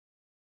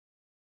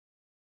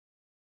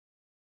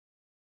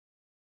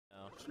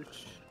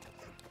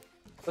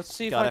Let's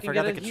see if God, I I can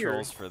forgot get the in here.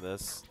 controls for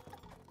this.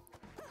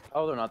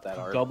 Oh, they're not that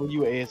hard.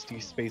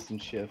 WASD space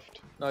and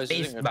shift. No, he's Space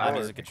using a bar. I'm controller.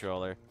 using a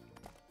controller.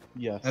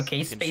 Yes.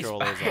 Okay, space bar.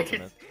 Controller's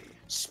ultimate.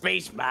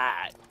 Space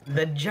bat.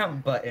 The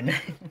jump button.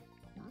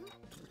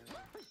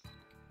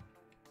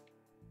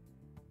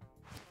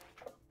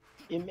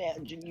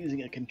 Imagine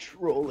using a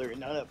controller,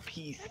 not a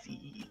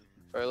PC.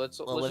 Alright, let's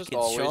Well, let's with just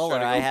always try controller, to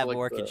go I for, have like,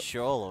 more the...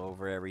 control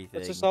over everything.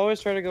 Let's just always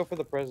try to go for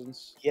the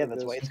presents. Yeah, Like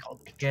that's this. why it's called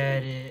the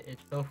Get controller. it?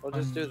 It's so fun. I'll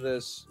just do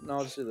this. No,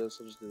 I'll just do this.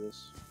 I'll just do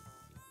this.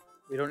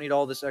 We don't need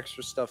all this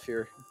extra stuff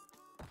here.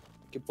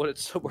 We can put it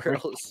somewhere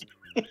else.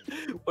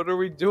 What are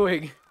we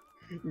doing?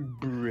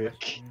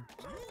 Brick.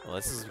 Well,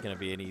 this is gonna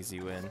be an easy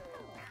win.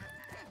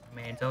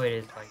 Man, it's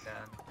always like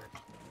that.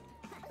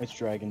 It's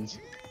dragons.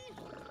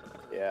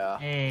 Yeah.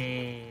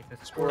 Hey, the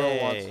Squirrel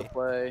squirrel. wants to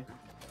play.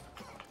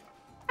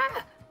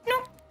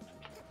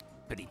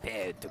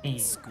 Prepare to be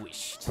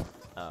squished.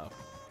 Oh.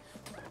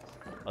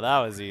 Well, that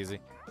was easy.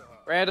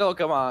 Randall,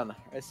 come on.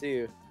 I see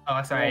you.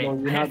 Oh, sorry. No,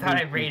 you're I not thought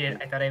I being made it.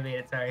 stupid. I thought I made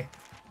it. Sorry.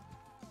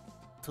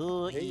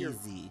 Too Hey, you're-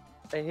 easy.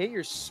 I hate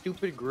your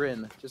stupid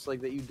grin, just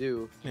like that you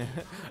do.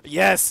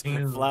 Yes!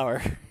 Ew.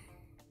 Flower.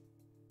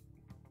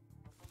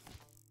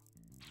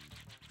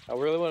 I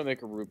really want to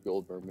make a Rube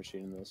Goldberg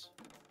machine in this.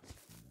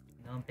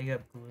 Don't pick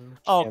up glue.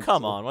 Oh, Cancel.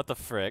 come on. What the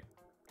frick?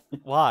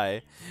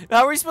 Why?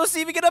 How are we supposed to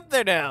even get up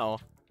there now?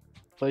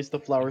 Place the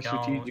flower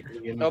Don't.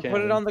 strategically and No, put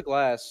it on the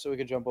glass so we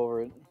can jump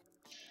over it.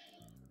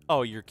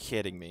 Oh, you're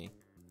kidding me.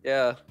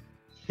 Yeah.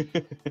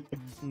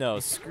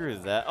 No, screw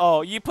that.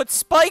 Oh, you put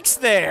spikes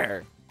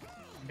there!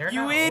 They're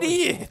You not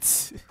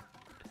idiot!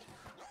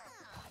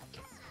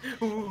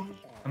 always-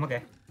 I'm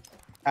okay.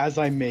 As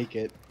I make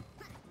it.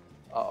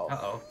 Uh-oh.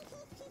 Uh-oh.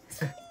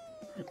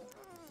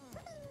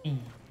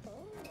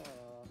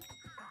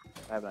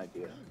 I have an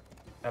idea.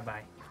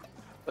 Bye-bye.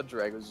 The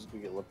drag was just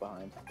gonna get left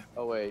behind.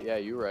 Oh wait, yeah,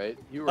 you're right.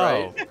 You're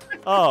Oh. right.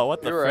 Oh,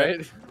 what the You're frick?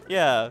 right.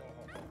 Yeah.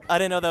 I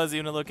didn't know that was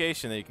even a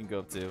location that you can go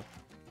up to.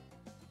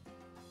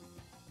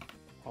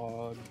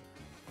 Odd.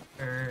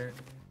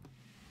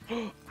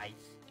 Ice.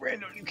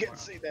 Randall, you can't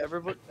say that.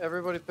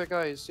 Everybody pick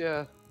ice,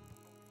 yeah.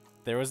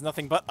 There was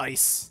nothing but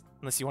ice.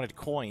 Unless you wanted a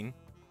coin.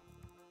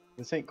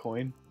 This ain't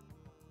coin.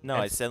 No,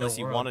 I That's said the unless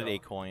you world, wanted though. a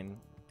coin.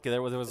 'Cause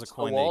there was a It's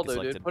coin the that you Waldo,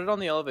 selected. dude. Put it on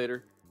the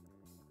elevator.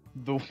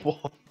 The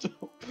wall.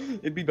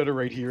 It'd be better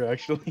right here,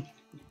 actually.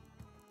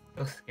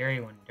 So scary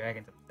when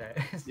dragon's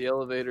upset. The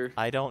elevator.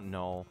 I don't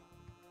know.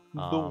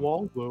 The Um,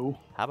 wall, though.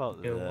 How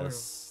about The world.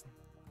 this?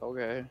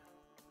 Okay.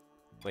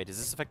 Wait, does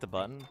this affect the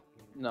button?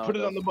 No. Put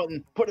it on the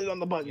button. Put it on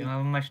the You button. don't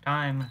have much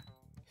time.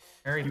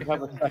 Hurry, You pick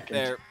have up a second.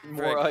 There. More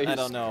frick, I ice.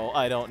 don't know.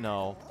 I don't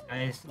know.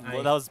 ice.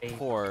 Well, that was ice.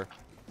 poor.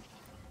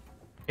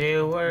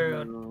 The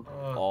world. No.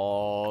 Oh.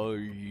 Oh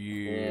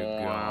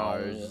yeah,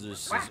 guys.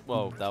 This is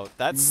whoa. That was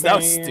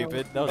Man.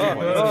 stupid. That was Oh,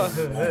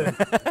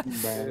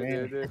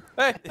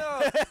 a Hey!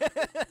 No!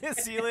 point.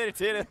 See you later,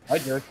 Tina. Hi,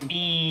 Jerry.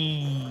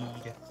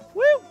 Speed.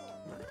 Woo!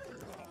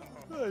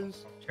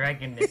 Nice.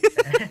 Dragon is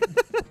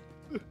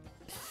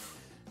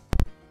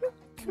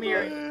Come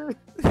here.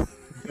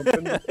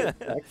 Jumping the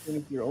action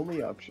is your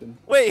only option.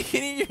 Wait,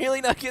 can you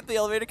really not get the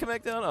elevator to come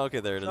back down? Oh, okay,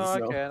 there it is. No, I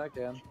No. can, I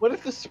can. What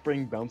if the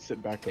spring bounced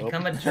it back up?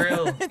 Become a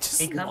drill. It just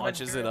Become a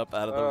launches it drill. up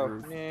out of the Oh,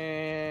 roof.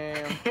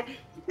 man.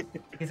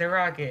 He's a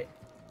rocket.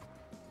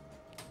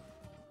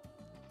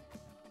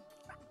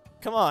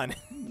 Come on.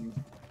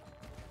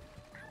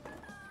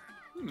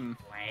 Hmm.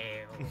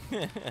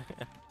 Wow.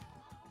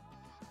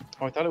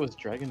 Oh, I thought it was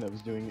Dragon that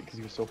was doing it because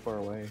he was so far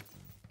away.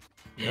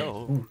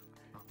 No.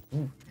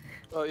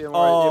 Oh, yeah,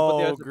 Oh,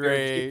 yeah, put the ice up here. Just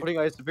great. keep putting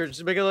ice up here.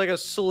 Just make it like a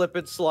slip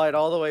and slide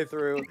all the way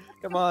through.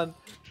 Come on.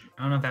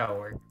 I don't know if that'll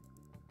work.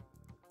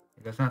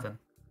 There's nothing.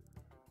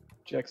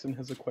 Jackson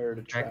has acquired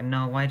a trap. Dragon,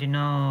 no. Why'd you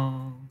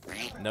know?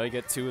 No, you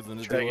get two of them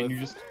to deal Dragon, with. you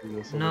just threw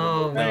this over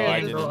No, the- No, Hey, I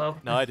just go didn't.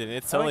 up. No, I didn't.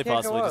 It's Oh, totally I can't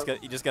possible. go You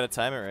up. just gotta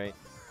time it right.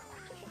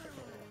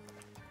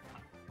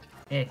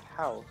 Eh,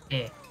 How?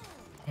 eh.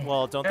 eh.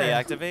 Well, don't they Eh.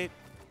 activate?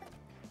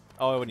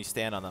 Oh, when you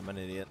stand on them, I'm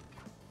an idiot.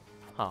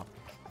 Huh.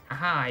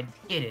 Aha, I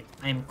did it.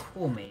 I'm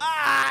cool, mate.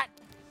 Ah!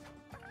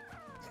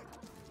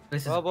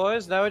 This is. Well,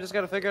 boys, now we just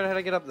gotta figure out how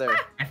to get up there.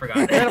 I forgot.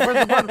 We gotta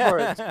press the button for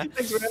it.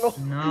 Thanks, Randall.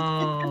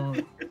 No.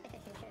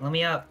 Let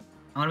me up.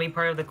 I want to be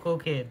part of the cool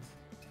kids.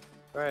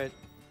 Alright.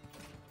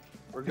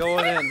 We're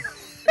going in.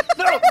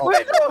 No!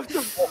 Wait, no!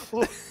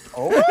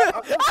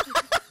 Oh.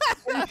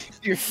 Are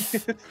you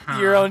serious?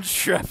 Your own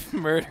shrub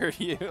murdered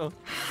you.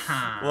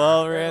 Huh.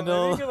 Well, Maybe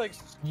Randall. you could, like,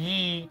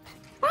 Yeet.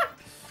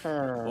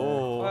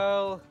 Oh.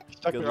 well,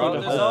 Stuck Good around luck well,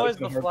 with there's that. always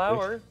in a the hard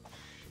flower.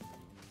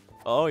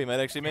 Oh, he might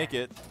actually make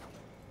it. place.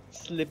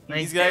 Slippy.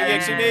 Nice. He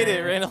actually made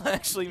it. Randall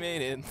actually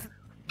made it.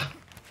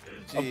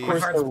 Of Jeez.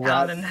 course, heart's the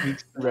rat pounding.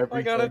 sneaks through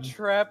I got a everything.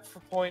 trap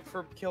point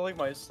for killing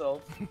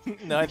myself.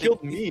 No, I You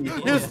think. killed me.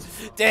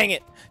 Dang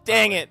it!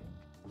 Dang it!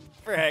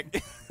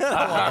 Frick! I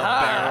want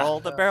the barrel.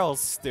 The barrel's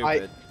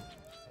stupid.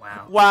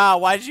 Wow. Wow,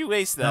 why did you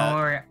waste Don't that?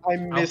 worry. I I'll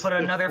missed put the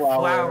another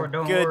flower.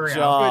 Don't Good worry.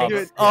 job. I'll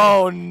fix it.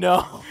 Oh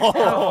no!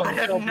 Oh,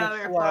 Double another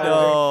flower. flower.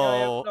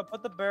 No. No,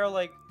 put the barrel,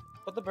 like,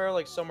 Put the barrel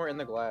like somewhere in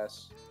the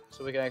glass,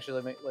 so we can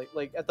actually make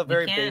like at the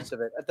very can't- base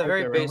of it. At the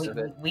very base we, of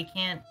it. we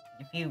can't.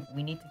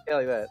 We need to. Yeah,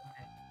 like that.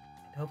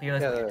 I hope you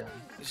guys. Yeah.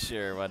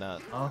 Sure, why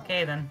not?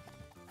 Okay then.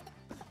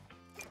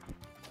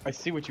 I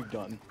see what you've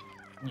done.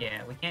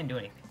 Yeah, we can't do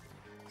anything.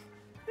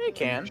 You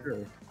can. Sure.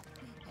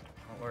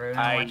 We're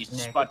gonna watch Nick.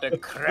 spot a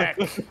crack.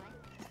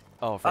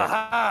 Oh, frick.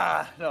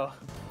 Aha! No.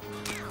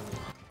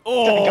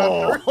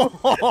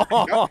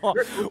 Oh!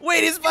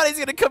 Wait, his body's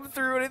gonna come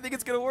through and I think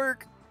it's gonna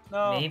work.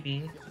 No.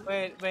 Maybe.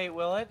 Wait,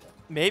 will it?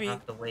 Maybe. We'll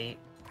have to wait.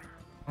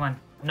 Come on.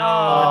 No.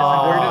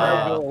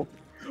 Oh.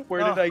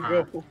 Where did Oh. I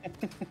go? Where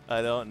did I go?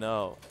 I don't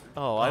know.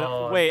 Oh, I don't.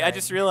 Oh, Wait, I okay.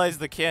 just realized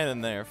the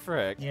cannon there.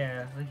 Frick.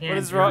 Yeah, we can't. What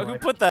is do wrong? Who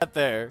much. put that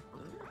there?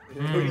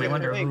 I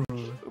wonder who.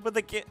 Who put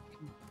the can?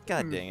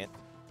 God dang it.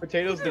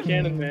 Potatoes the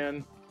cannon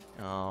man.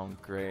 Oh,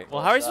 great.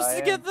 Well, how are we supposed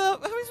to get the? How are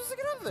we supposed to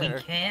get up We there?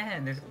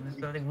 can. There's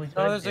nothing we could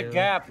No, there's do. a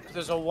gap.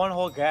 There's a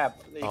one-hole gap.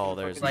 that you Oh,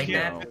 can there's fucking- Like You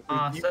that? can't- You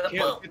Awesome.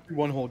 can't get through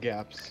one-hole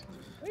gaps.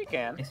 You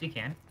can. Yes, we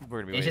can.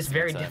 We're gonna be It's just wasting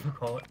very time.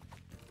 difficult.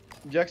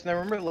 Jackson, I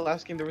remember the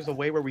last game there was a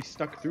way where we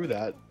snuck through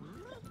that.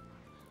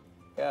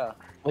 Yeah.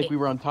 Like we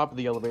were on top of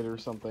the elevator or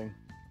something.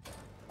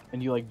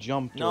 And you like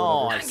jumped No, or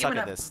I whatever. suck Give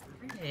it at up. this.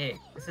 Frick.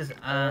 This is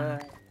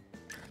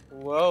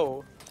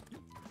Whoa.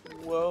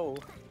 Whoa.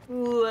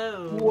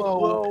 Whoa.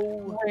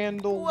 Whoa.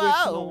 Randall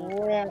Whoa. with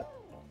no rat.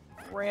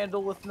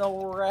 Randall with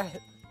no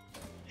rat.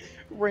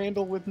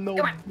 Randall with no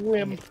Come on.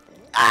 brim.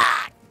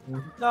 No.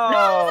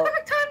 No,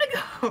 it's time to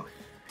go.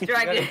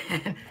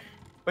 Dragon.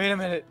 Wait a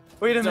minute.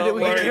 Wait a minute. Don't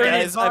We can worry, carry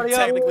guys, his I'm body up.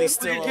 technically We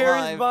still can carry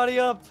his alive. body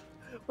up.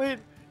 Wait,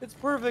 it's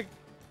perfect.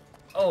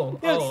 Oh,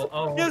 Yes.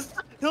 oh. Yes.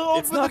 He'll open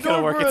It's the not door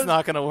gonna work. for It's us.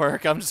 not gonna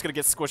work. I'm just gonna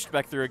get squished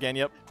back through again.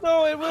 Yep.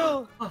 No, it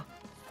will.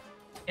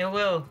 It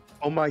will.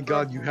 Oh my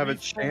god, you have a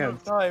Reach one more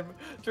chance. Time.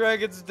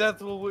 Dragon's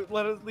death will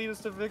lead us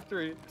to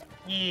victory.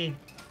 Yeah.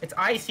 It's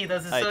icy though.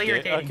 This is I so did.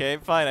 irritating. Okay,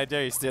 fine. I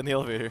dare you. Stay in the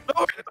elevator.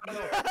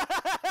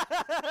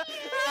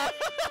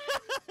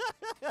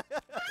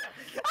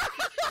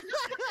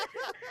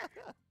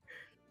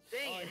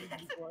 Dang I it. need to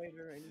be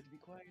quieter. I need to be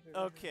quieter.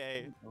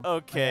 Okay.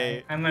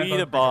 Okay. I'm We gonna need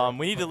go a bomb.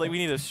 We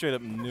need a straight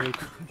up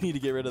nuke. We need to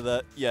get rid of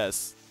that.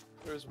 Yes.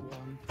 There's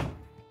one.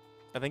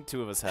 I think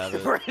two of us have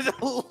it. Right to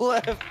the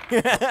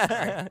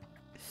left.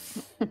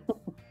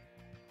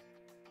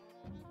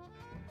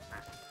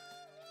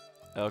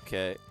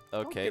 Okay.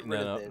 Okay. get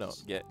rid No, of no, no.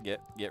 this.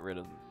 Get rid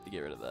of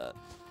that.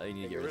 I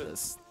need to get rid of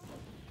this.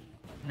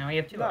 Now we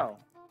have two. No.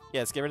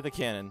 Yes, get rid of the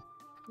cannon.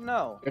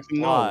 No. Jackson,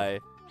 no. Why?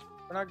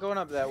 We're not going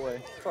up that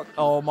way. Fuck. you.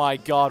 Oh my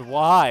God!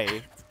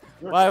 Why?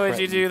 You're Why would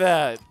you threatened. do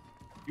that?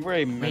 You were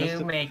a menace You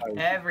to make society.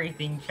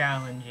 everything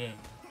challenging.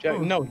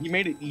 No, he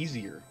made it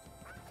easier.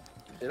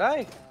 Did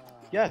I?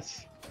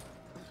 Yes.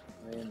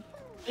 I mean,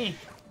 Eh.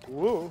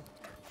 woo.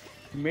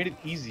 He made it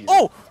easier.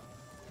 Oh!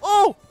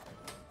 Oh!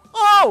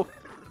 Oh!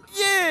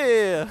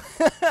 Yeah!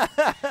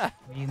 What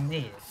do you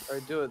need?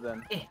 Alright, do it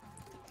then. Eh.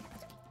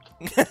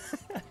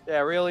 Yeah,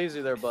 real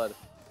easy there, bud.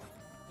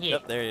 Yeah.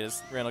 Yep, there he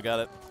is. Randall got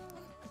it.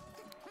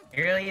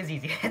 It really is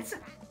easy. I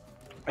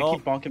Oh.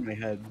 keep bonking my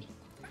head.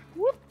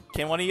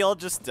 Can one of y'all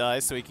just die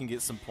so we can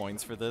get some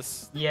points for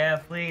this? Yeah,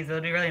 please. That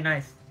would be really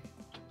nice.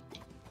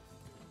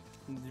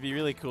 It'd be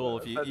really cool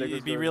if you. I think It'd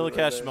it's be gonna real be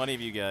cash right there. money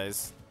of you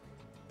guys.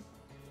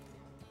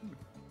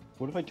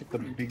 What if I took the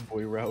big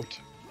boy route?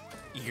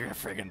 You're gonna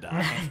friggin'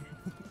 die.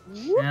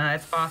 No,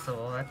 it's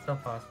possible. That's so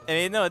possible. I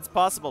mean, no, it's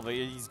possible, but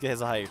he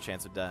has a higher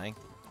chance of dying.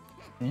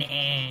 Nah.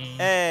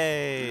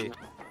 Hey!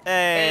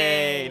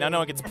 Hey! Now no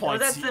one gets It was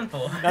points. that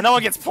simple. Now no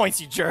one gets points,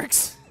 you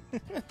jerks.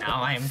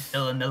 Now I am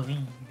still in the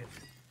lead.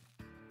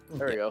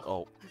 There we go.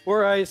 Oh,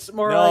 More ice,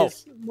 more No.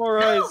 ice,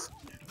 more ice.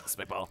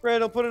 spitball.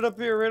 Randall, put it up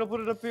here. Randall,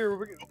 put it up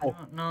here. Oh.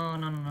 No.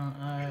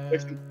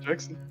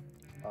 Jackson.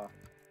 You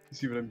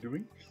see what I'm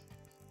doing?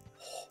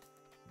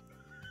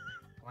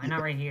 Why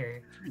not right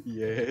here?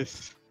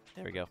 Yes.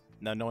 There we go.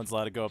 Now no one's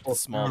allowed to go up Oh, the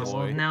small No,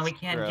 boy. now we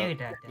can't route. do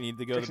that. We need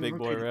to go the Jackson, big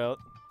boy rotate it. route.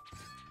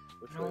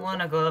 I don't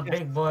want to go the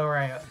big boy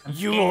route. I'm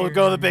You will scared.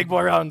 go the big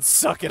boy route and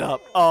suck it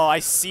up. Oh, I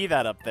see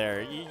that up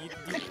there.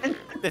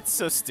 It's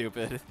so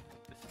stupid.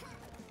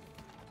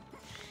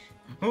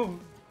 Ooh.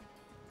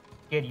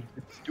 Get you.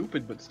 It's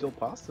stupid, but still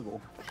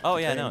possible. Oh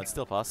yeah, no, Dang. it's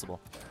still possible.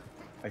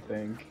 I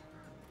think.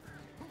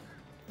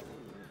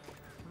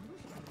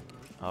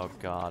 Oh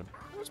God.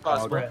 It's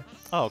possible. Bruh.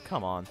 Oh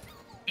come on.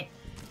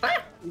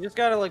 Ah! You just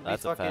gotta like be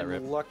That's a fat fucking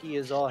rip. lucky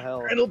as all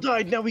hell. Randall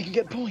died. Now we can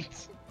get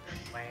points.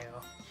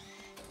 Wow.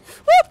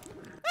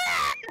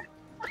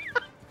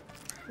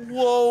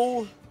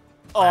 Whoa!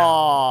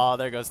 Oh,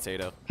 there goes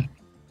Tato.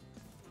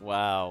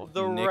 Wow.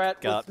 The Nick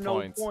rat got with no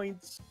points.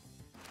 points.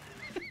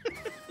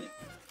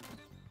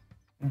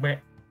 But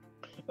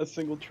A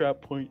single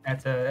trap point.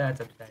 that's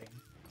upsetting.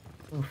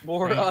 Oof,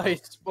 More painful.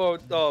 ice.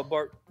 Oh,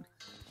 Bart.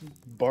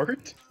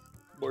 Bart?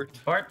 Bart.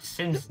 Bart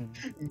Simpson.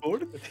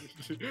 Bart?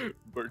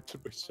 Bart to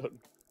my son.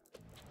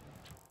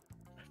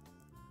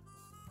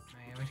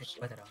 I wish I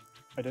could put it on.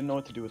 I didn't know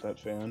what to do with that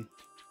fan.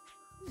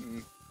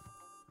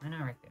 Why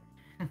not right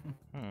there?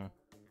 Hmm.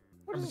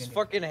 What is this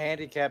fucking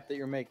handicap that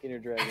you're making your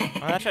dragon?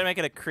 I'm not trying to make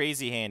it a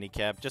crazy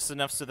handicap, just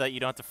enough so that you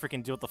don't have to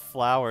freaking deal with the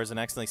flowers and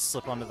accidentally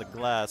slip onto the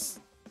glass.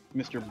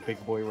 Mr.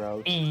 Big Boy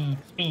Route.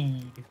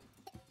 Speed.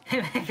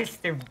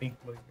 Mr. Big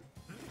Boy.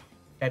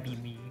 That'd be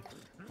me.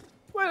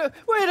 Wait a minute!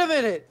 Wait a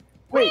minute!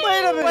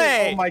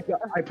 Wait. Oh my god,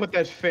 I put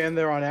that fan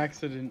there on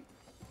accident.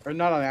 Or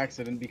not on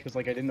accident, because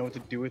like I didn't know what to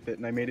do with it,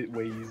 and I made it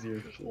way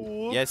easier.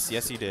 Yes,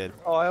 you did.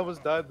 Oh, I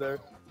almost died there.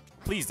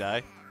 Please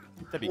die.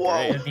 That'd be Whoa.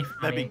 great. That'd be That'd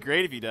funny. be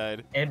great if you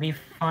died. It'd be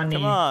funny.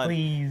 Come on.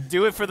 Please.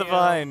 Do it for the Yeah.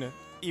 vine.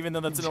 Even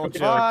though that's an old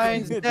joke.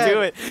 Vine's Do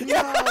dead. it.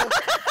 No!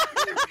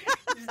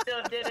 You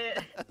still did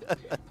it.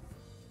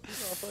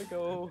 Off I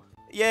go.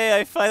 Yay,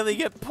 I finally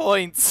get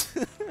points.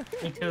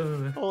 Me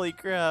too. Holy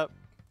crap.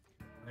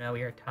 Now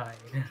we are tied.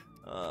 Ooh,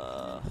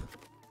 Oh.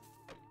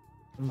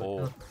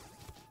 look.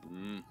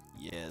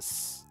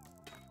 Yes.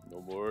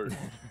 No more.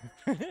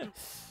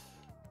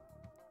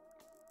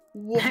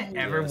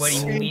 Everybody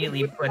Yes.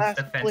 immediately puts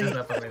the fences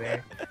up over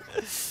there.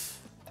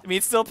 I mean,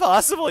 it's still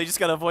possible. You just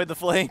gotta avoid the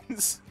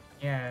flames.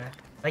 Yeah,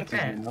 like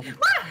that. That's easy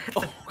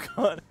Oh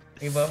god.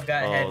 We both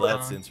got heads Oh,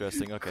 that's on.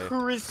 interesting. Okay.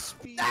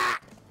 Crispy.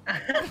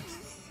 I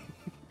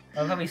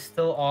love how we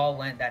still all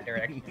went that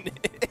direction.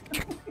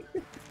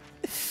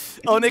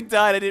 Oh, Nick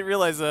died. I didn't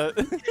realize that.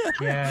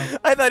 Yeah.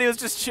 I thought he was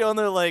just chilling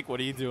there, like, what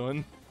are you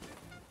doing?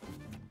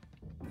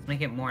 Let's make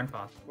it more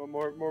impossible.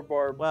 More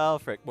barb. Well,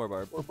 frick, more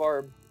barb. More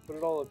barb. Put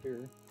it all up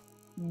here.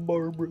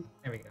 Barbara.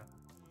 There we go.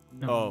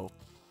 No. Oh,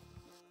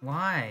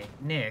 Why,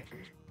 Nick?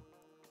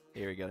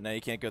 here we go. Now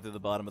you can't go through the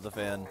bottom of the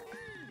fan.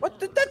 What?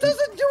 That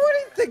doesn't do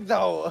anything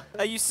though.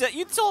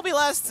 You told me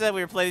last time we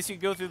were playing this you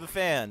could go through the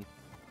fan.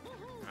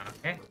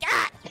 Okay.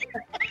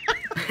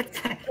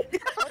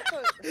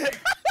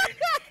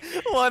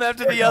 One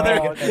after the other.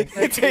 Oh,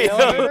 that's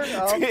Tato.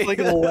 the Like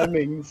the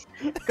lemmings.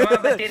 Come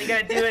on, Mathilde, you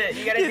gotta do it.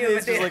 You gotta do it,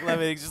 It's just Mathilde. like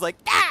lemmings, just like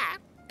ah,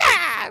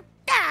 ah,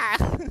 ah.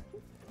 I'm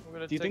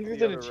gonna Do you think take there's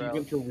the an other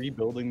achievement route. for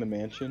rebuilding the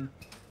mansion?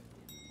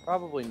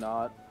 Probably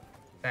not.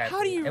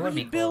 How do you It would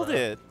be rebuild cool,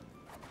 though. it?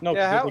 No,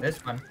 Yeah, how- there's,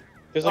 This one.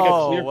 there's like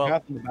Oh, a clear well.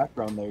 path in the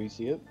background there. You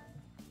see it?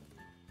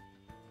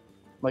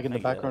 Like in the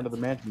I background of guess.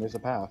 the mansion, there's a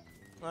path.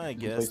 I You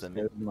can guess place that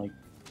stairs and, like,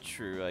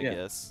 true. I Yeah.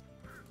 guess.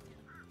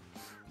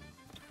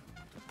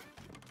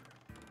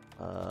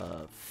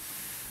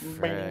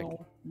 Frag.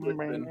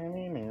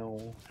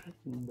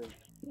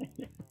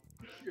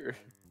 Here.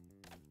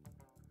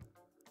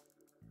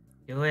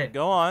 Do it.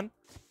 Go on.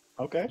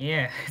 Okay.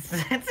 Yeah.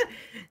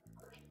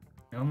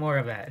 No more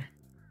of that.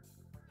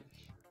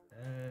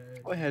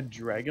 Go ahead,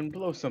 dragon,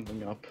 blow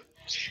something up.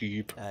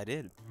 Cheap. I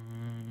did.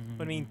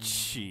 What do you mean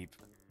cheap?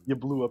 You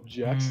blew up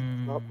Jack's.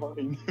 Not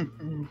mine.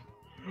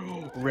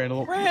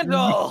 Randall.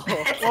 Randall.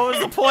 What was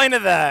the point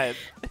of that?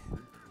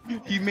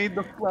 He made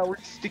the flower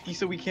sticky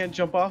so we can't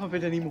jump off of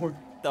it ananymore.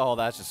 Oh,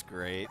 that's just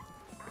great.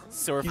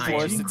 So we're He's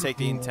forced to a take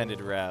the genius.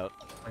 intended route.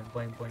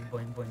 Boing, boing, boing,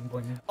 boing, boing,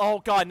 boing. Oh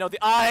god, no, the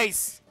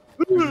ice!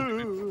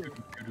 Oh,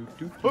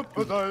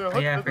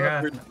 yeah, I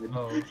forgot.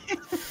 Oh.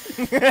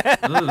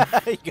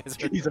 You guys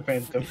are... He's a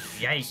phantom.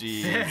 Yikes.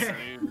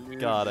 Jeez.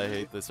 God, I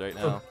hate this right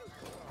now.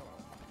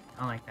 I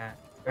don't like that.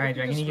 Alright,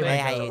 Dragon, you Hey, get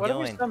how my you What if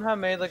we doing? somehow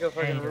made like a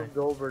fucking Hey, Rube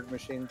Goldberg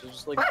machine to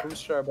just like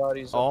boost our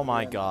bodies? Oh up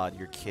my again? god,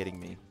 you're kidding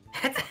me.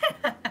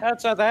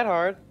 That's not that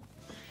hard.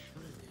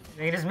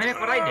 You just mimic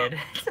what I did.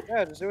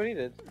 Yeah, just do what he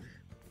did.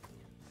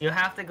 You'll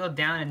have to go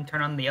down and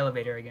turn on the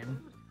elevator again.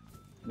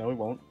 No, we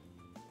won't.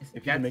 If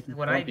you can That's make it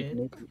what jump, I you can did.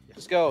 make it-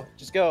 Just go.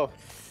 Just go.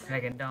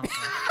 Dragon, don't.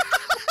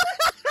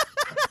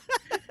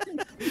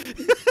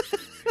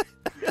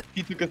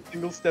 He took a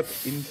single step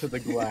into the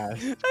glass.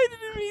 I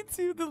didn't mean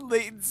to. The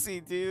latency,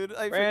 dude.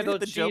 I Randall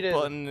hit the jump cheated.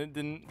 button and it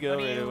didn't go What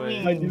do right you away.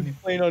 mean? I do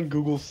playing on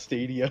Google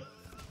Stadia.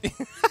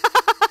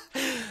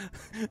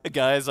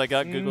 Guys, I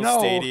got Google No.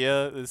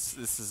 Stadia. This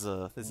is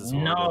horrible.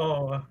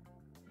 No.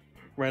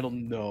 Randall,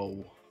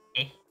 no.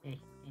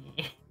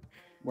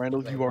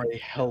 Randall, you are a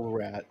hell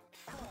rat.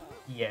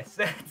 Yes.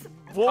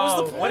 What was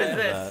Oh, the point what is of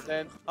this?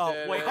 that? Oh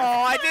wait! Oh,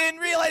 I didn't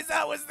realize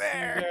that was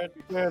there.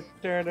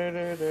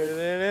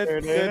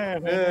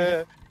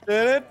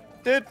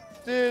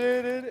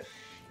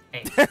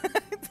 Hey.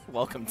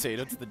 Welcome,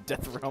 Tato, to the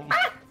death realm.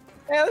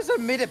 Yeah, there's a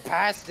minute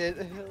past it.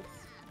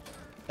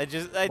 I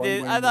Boing, I'm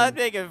boing, not boing.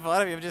 making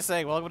fun of you. I'm just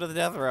saying, welcome to the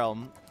death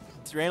realm.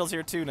 Randall's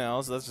here too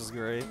now, so that's just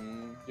great.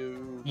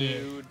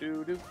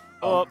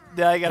 Oh,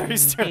 yeah, I gotta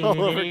restart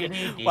all over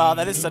again. Wow,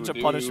 that is such a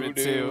punishment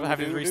too,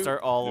 having to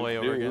restart all the way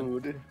over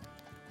again.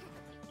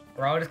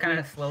 We're all just kind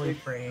of slowly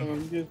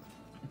fraying.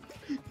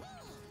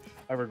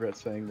 I regret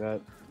saying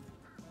that.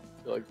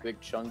 You're like Big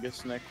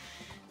Chungus, Nick.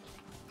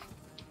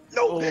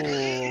 No!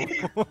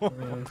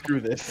 Oh. Screw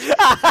this.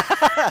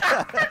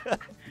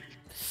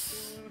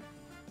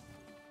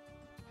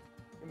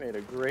 You made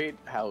a great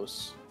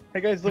house.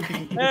 Hey guys, look. You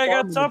can see the Hey, I farm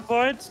got in some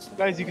points.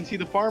 Guys, you can see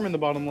the farm in the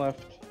bottom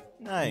left.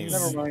 Nice.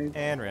 Never mind.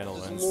 And Randall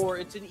It's wins. lore.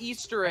 It's an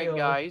Easter egg, Ayo.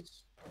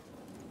 guys.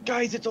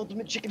 Guys, it's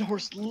Ultimate Chicken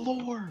Horse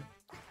lore.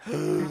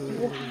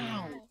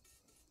 Wow.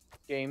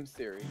 Game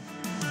theory.